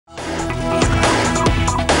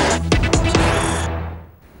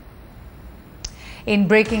In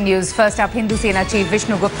breaking news, first up, Hindu Sena chief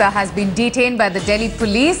Vishnu Gupta has been detained by the Delhi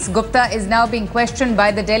police. Gupta is now being questioned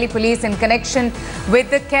by the Delhi police in connection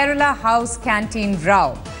with the Kerala House canteen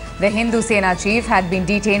row. The Hindu Sena chief had been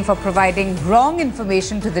detained for providing wrong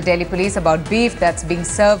information to the Delhi police about beef that's being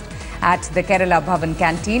served at the Kerala Bhavan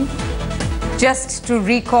canteen. Just to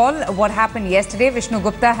recall what happened yesterday, Vishnu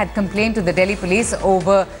Gupta had complained to the Delhi police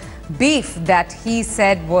over beef that he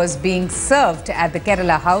said was being served at the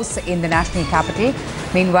Kerala House in the national capital.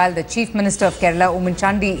 Meanwhile, the Chief Minister of Kerala,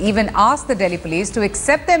 Chandi, even asked the Delhi police to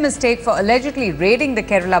accept their mistake for allegedly raiding the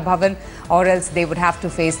Kerala Bhavan, or else they would have to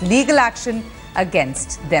face legal action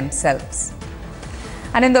against themselves.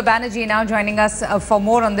 Anindo Banerjee now joining us for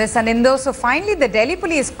more on this. Anindo, so finally the Delhi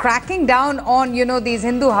police cracking down on, these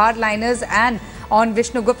Hindu hardliners and on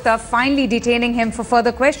Vishnu Gupta, finally detaining him for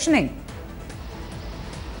further questioning.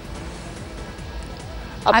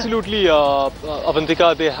 Absolutely,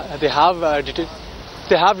 Avantika,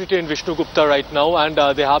 they have detained Vishnu Gupta right now, and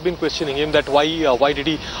they have been questioning him that why did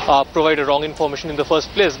he provide a wrong information in the first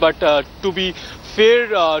place. But to be fair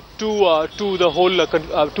to the whole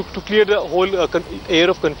to clear the whole air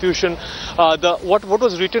of confusion, what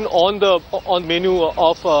was written on the menu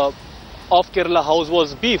of Kerala House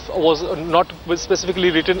was beef, was not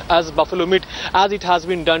specifically written as buffalo meat as it has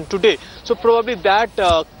been done today. So probably that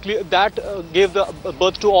gave the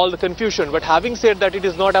birth to all the confusion. But having said that, it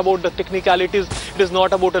is not about the technicalities, it is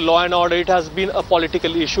not about a law and order, it has been a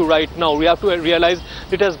political issue right now. We have to realize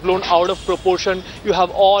it has blown out of proportion. You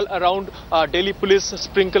have all around Delhi police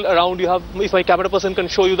sprinkle around. You have, if my camera person can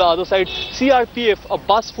show you the other side, CRPF, a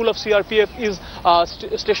bus full of CRPF is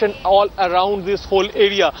stationed all around this whole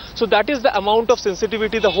area. So that is the amount of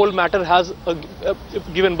sensitivity the whole matter has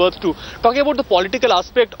given birth to. Talking about the political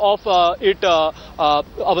aspect of it,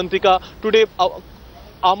 Avantika, today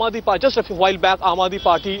just a while back, Aam Aadmi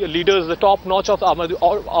Party leaders, the top notch of the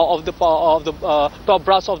top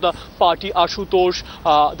brass of the party, Ashutosh,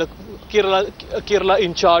 the Kerala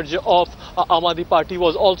in charge of Aam Aadmi Party,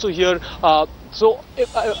 was also here.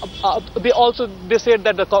 They said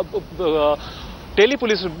that the Delhi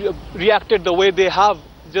police reacted the way they have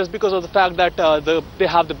just because of the fact that they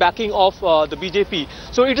have the backing of the BJP.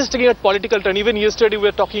 So it is taking a political turn. Even yesterday we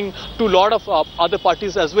were talking to a lot of other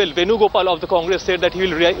parties as well. Vishnu Gupta of the Congress said that he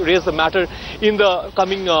will raise the matter in the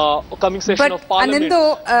coming session of Parliament.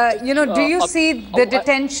 Anindo, do you see the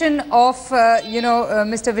detention of,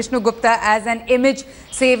 Mr. Vishnu Gupta as an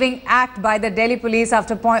image-saving act by the Delhi police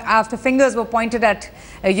after fingers were pointed at,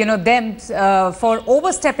 them for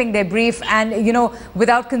overstepping their brief and,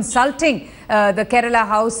 without consulting the Kerala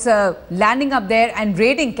House, landing up there and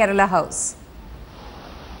raiding Kerala House?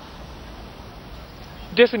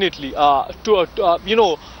 Definitely.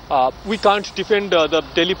 We can't defend the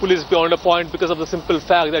Delhi police beyond a point because of the simple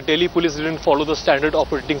fact that Delhi police didn't follow the standard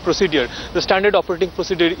operating procedure. The standard operating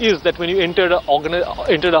procedure is that when you enter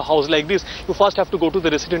a house like this, you first have to go to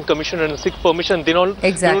the resident commissioner and seek permission. Then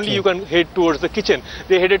only you can head towards the kitchen.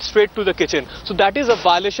 They headed straight to the kitchen. So that is a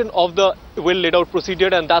violation of the well laid out procedure,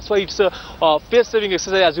 and that's why it's a face-saving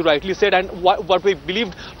exercise, as you rightly said. And what we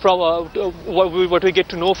believed from what we get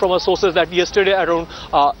to know from our sources, that yesterday around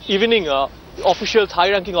evening,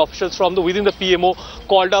 high-ranking officials from within the PMO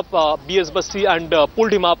called up BS Basti and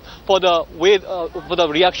pulled him up for the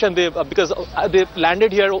reaction because they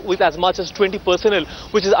landed here with as much as 20 personnel,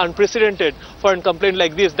 which is unprecedented for a complaint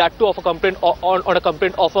like this. That too of a complaint on a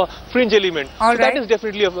complaint of a fringe element. That is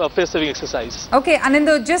definitely a face-saving exercise. Okay,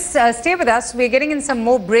 Anindo, just stay with us. We're getting in some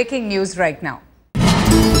more breaking news right now.